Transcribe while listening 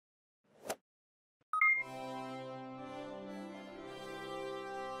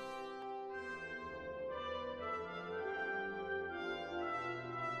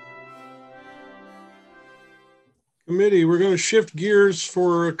Committee, we're going to shift gears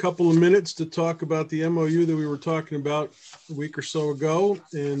for a couple of minutes to talk about the MOU that we were talking about a week or so ago.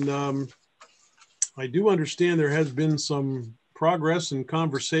 And I do understand there has been some progress and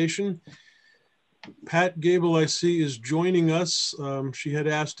conversation. Pat Gable, I see, is joining us. She had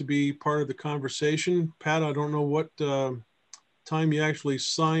asked to be part of the conversation. Pat, I don't know what time you actually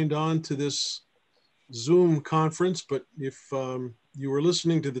signed on to this Zoom conference, but if you were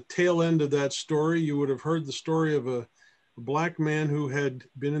listening to the tail end of that story, you would have heard the story of a Black man who had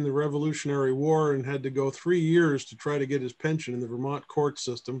been in the Revolutionary War and had to go 3 years to try to get his pension in the Vermont court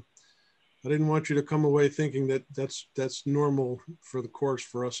system. I didn't want you to come away thinking that that's normal for the course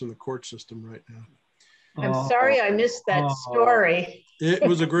for us in the court system right now. I'm sorry I missed that story. It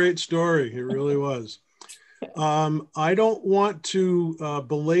was a great story. It really was. I don't want to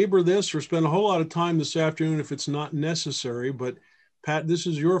belabor this or spend a whole lot of time this afternoon if it's not necessary, but Pat, this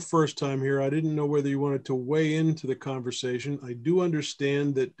is your first time here. I didn't know whether you wanted to weigh into the conversation. I do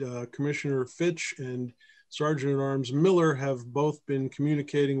understand that Commissioner Fitch and Sergeant at Arms Miller have both been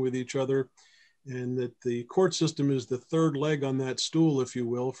communicating with each other, and that the court system is the third leg on that stool, if you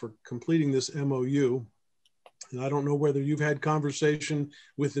will, for completing this MOU. And I don't know whether you've had conversation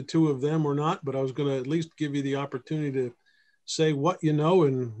with the two of them or not, but I was going to at least give you the opportunity to say what you know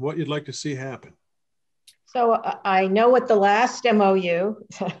and what you'd like to see happen. So I know what the last MOU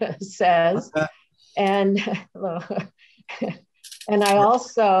says, and I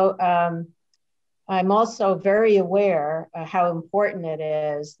also I'm also very aware how important it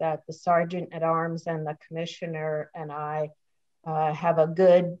is that the Sergeant at Arms and the Commissioner and I have a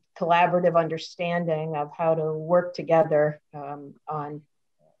good collaborative understanding of how to work together on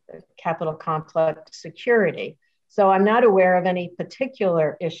Capitol complex security. So I'm not aware of any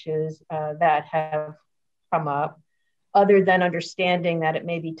particular issues that have come up, other than understanding that it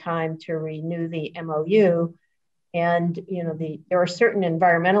may be time to renew the MOU. And there are certain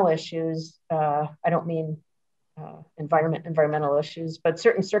environmental issues. I don't mean environmental issues, but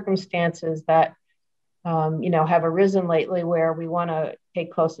certain circumstances that have arisen lately where we want to pay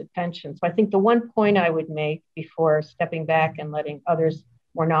close attention. So I think the one point I would make before stepping back and letting others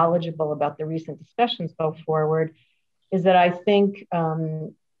more knowledgeable about the recent discussions go forward is that I think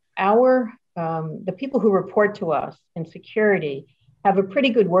the people who report to us in security have a pretty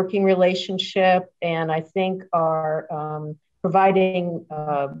good working relationship, and I think are providing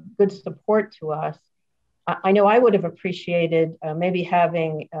good support to us. I know I would have appreciated maybe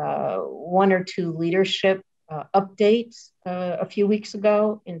having 1 or 2 leadership updates a few weeks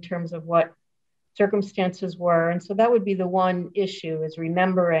ago in terms of what circumstances were. And so that would be the one issue, is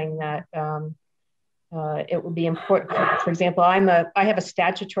remembering that it would be important. For example, I have a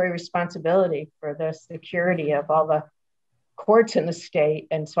statutory responsibility for the security of all the courts in the state.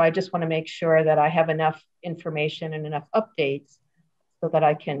 And so I just want to make sure that I have enough information and enough updates so that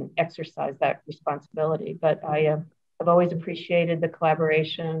I can exercise that responsibility. But I have always appreciated the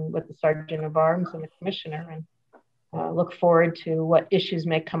collaboration with the Sergeant of Arms and the Commissioner, and look forward to what issues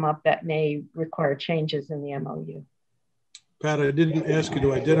may come up that may require changes in the MOU. Pat, I didn't ask you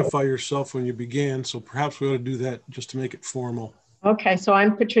to identify yourself when you began, so perhaps we ought to do that just to make it formal. Okay, so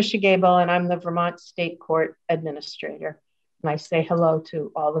I'm Patricia Gable, and I'm the Vermont State Court Administrator. And I say hello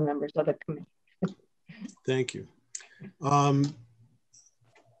to all the members of the committee. Thank you.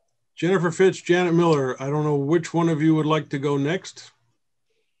 Jennifer Fitch, Janet Miller, I don't know which one of you would like to go next.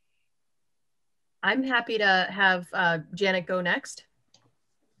 I'm happy to have Janet go next.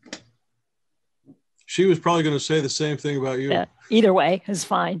 She was probably going to say the same thing about you. Yeah, either way is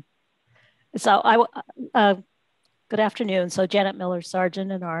fine. So good afternoon. So Janet Miller,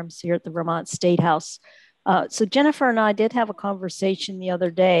 Sergeant at Arms here at the Vermont State House. So Jennifer and I did have a conversation the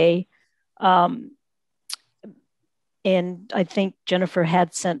other day. And I think Jennifer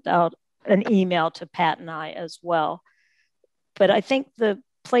had sent out an email to Pat and I as well. But I think the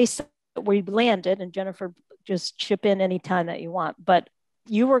place that we landed, and Jennifer, just chip in anytime that you want, but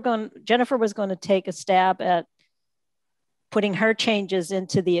Jennifer was going to take a stab at putting her changes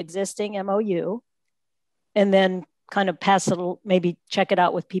into the existing MOU and then kind of pass it, maybe check it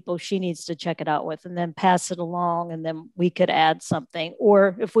out with people she needs to check it out with, and then pass it along, and then we could add something.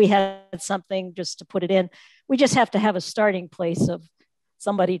 Or if we had something just to put it in, we just have to have a starting place of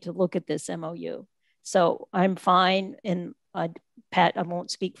somebody to look at this MOU. So I'm fine. And Pat, I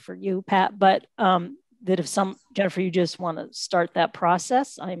won't speak for you, Pat, but that if Jennifer, you just want to start that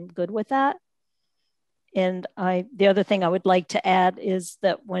process, I'm good with that. And the other thing I would like to add is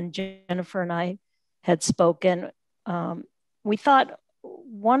that when Jennifer and I had spoken, we thought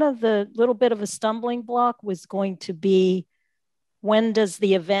one of the little bit of a stumbling block was going to be when does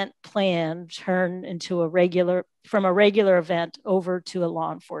the event plan turn into from a regular event over to a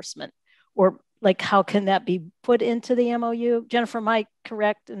law enforcement? Or like, how can that be put into the MOU? Jennifer, am I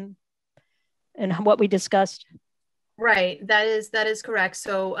correct in what we discussed? Right, that is correct.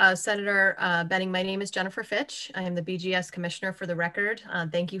 So Senator Benning, my name is Jennifer Fitch. I am the BGS Commissioner for the record.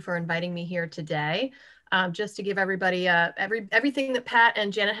 Thank you for inviting me here today. Just to give everybody, everything that Pat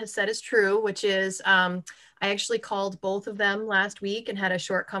and Janet has said is true, which is I actually called both of them last week and had a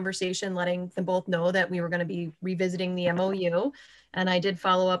short conversation letting them both know that we were going to be revisiting the MOU. And I did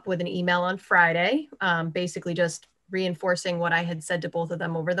follow up with an email on Friday, basically just reinforcing what I had said to both of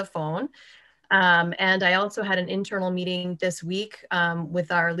them over the phone. And I also had an internal meeting this week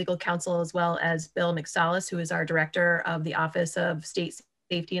with our legal counsel, as well as Bill McSallis, who is our director of the Office of State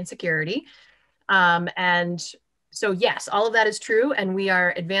Safety and Security. And so, yes, all of that is true, and we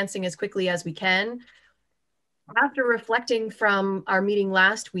are advancing as quickly as we can. After reflecting from our meeting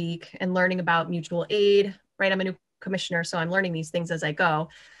last week and learning about mutual aid, right? I'm a new commissioner, so I'm learning these things as I go.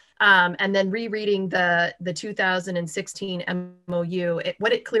 And then rereading the 2016 MOU,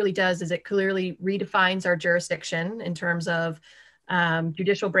 what it clearly does is it clearly redefines our jurisdiction in terms of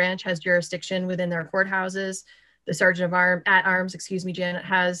judicial branch has jurisdiction within their courthouses. The Sergeant at Arms, Janet,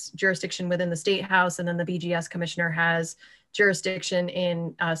 has jurisdiction within the State House, and then the BGS Commissioner has jurisdiction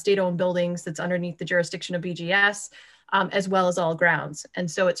in state-owned buildings that's underneath the jurisdiction of BGS, as well as all grounds. And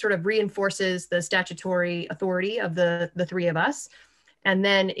so it sort of reinforces the statutory authority of the three of us. And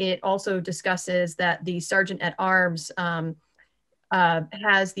then it also discusses that the Sergeant at Arms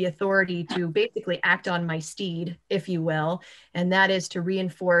has the authority to basically act on my steed, if you will, and that is to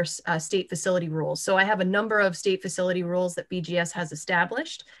reinforce state facility rules. So I have a number of state facility rules that BGS has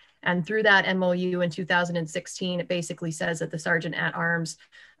established. And through that MOU in 2016, it basically says that the Sergeant at Arms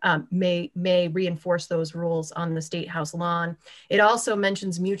may reinforce those rules on the State House lawn. It also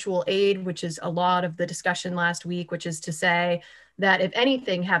mentions mutual aid, which is a lot of the discussion last week, which is to say that if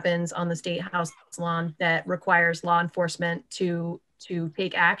anything happens on the State House lawn that requires law enforcement to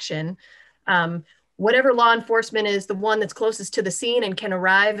take action, whatever law enforcement is the one that's closest to the scene and can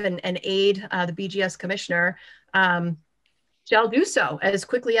arrive and aid the BGS commissioner, shall do so as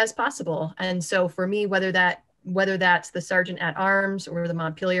quickly as possible. And so for me, whether that's the Sergeant at Arms or the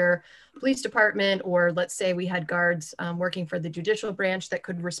Montpelier Police Department, or let's say we had guards working for the judicial branch that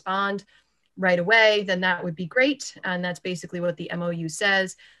could respond right away, then that would be great. And that's basically what the MOU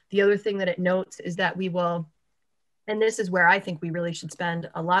says. The other thing that it notes is that we will, and this is where I think we really should spend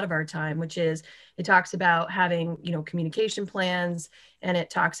a lot of our time, which is it talks about having, communication plans, and it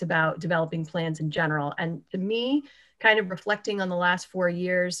talks about developing plans in general. And to me, kind of reflecting on the last 4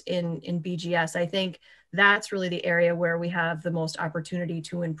 years in BGS, I think that's really the area where we have the most opportunity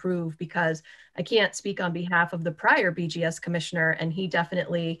to improve, because I can't speak on behalf of the prior BGS commissioner, and he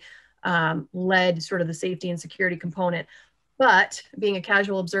definitely led sort of the safety and security component. But being a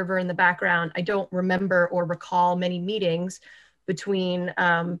casual observer in the background, I don't remember or recall many meetings between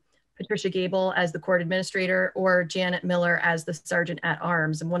Patricia Gable as the court administrator or Janet Miller as the Sergeant at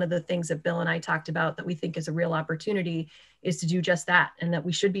Arms. And one of the things that Bill and I talked about that we think is a real opportunity is to do just that, and that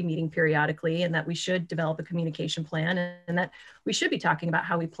we should be meeting periodically, and that we should develop a communication plan, and that we should be talking about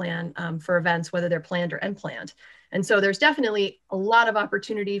how we plan for events, whether they're planned or unplanned. And so there's definitely a lot of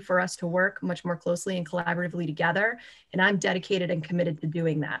opportunity for us to work much more closely and collaboratively together. And I'm dedicated and committed to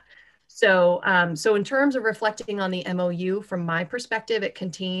doing that. So, so in terms of reflecting on the MOU, from my perspective, it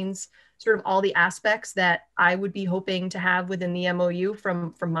contains sort of all the aspects that I would be hoping to have within the MOU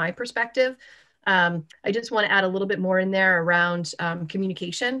from my perspective. I just want to add a little bit more in there around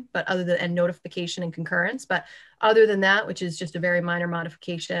communication, but and notification and concurrence. But other than that, which is just a very minor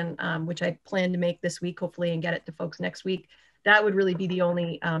modification, which I plan to make this week, hopefully, and get it to folks next week, that would really be the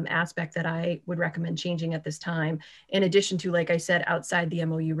only aspect that I would recommend changing at this time. In addition to, like I said, outside the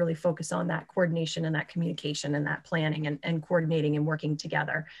MOU, really focus on that coordination and that communication and that planning and coordinating and working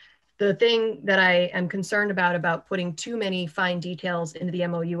together. The thing that I am concerned about putting too many fine details into the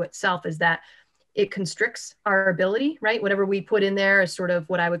MOU itself is that it constricts our ability, right? Whatever we put in there is sort of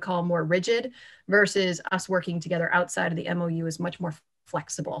what I would call more rigid, versus us working together outside of the MOU is much more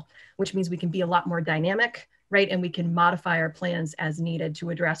flexible, which means we can be a lot more dynamic, right? And we can modify our plans as needed to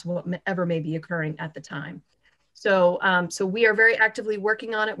address whatever may be occurring at the time. So, so we are very actively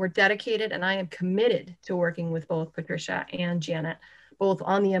working on it. We're dedicated, and I am committed to working with both Patricia and Janet, both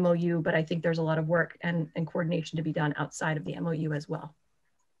on the MOU, but I think there's a lot of work and coordination to be done outside of the MOU as well.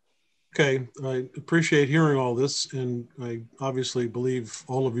 Okay, I appreciate hearing all this, and I obviously believe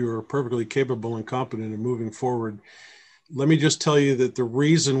all of you are perfectly capable and competent in moving forward. let me just tell you that the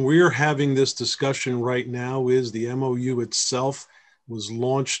reason we're having this discussion right now is the MOU itself was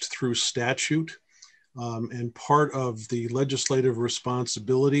launched through statute. And part of the legislative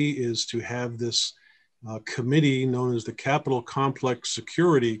responsibility is to have this committee known as the Capital Complex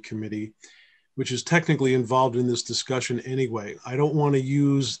Security Committee, which is technically involved in this discussion anyway. I don't want to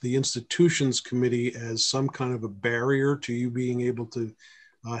use the Institutions Committee as some kind of a barrier to you being able to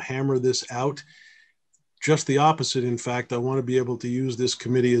hammer this out. Just the opposite, in fact. I want to be able to use this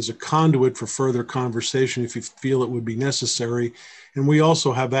committee as a conduit for further conversation if you feel it would be necessary. And we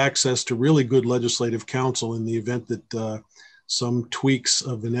also have access to really good legislative counsel in the event that some tweaks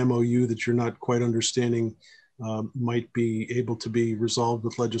of an MOU that you're not quite understanding might be able to be resolved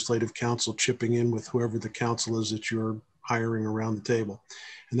with legislative counsel chipping in with whoever the counsel is that you're hiring around the table.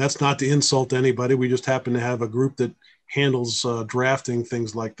 And that's not to insult anybody. We just happen to have a group that handles drafting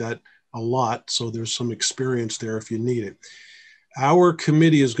things like that a lot. So there's some experience there if you need it. Our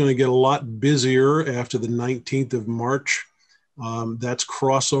committee is going to get a lot busier after the 19th of March. That's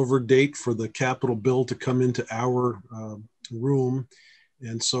crossover date for the capital bill to come into our room.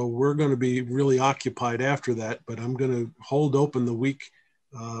 And so we're going to be really occupied after that, but I'm going to hold open the week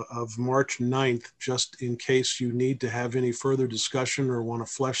of March 9th, just in case you need to have any further discussion or want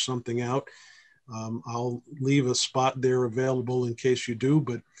to flesh something out. I'll leave a spot there available in case you do,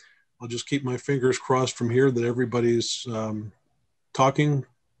 but I'll just keep my fingers crossed from here that everybody's talking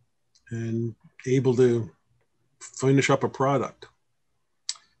and able to finish up a product.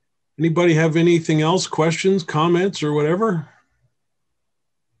 Anybody have anything else, questions, comments, or whatever?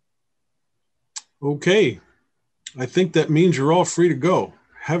 Okay, I think that means you're all free to go.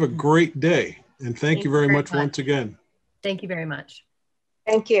 Have a great day, and thank you very much once again. Thank you very much.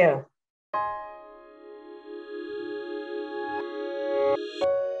 Thank you.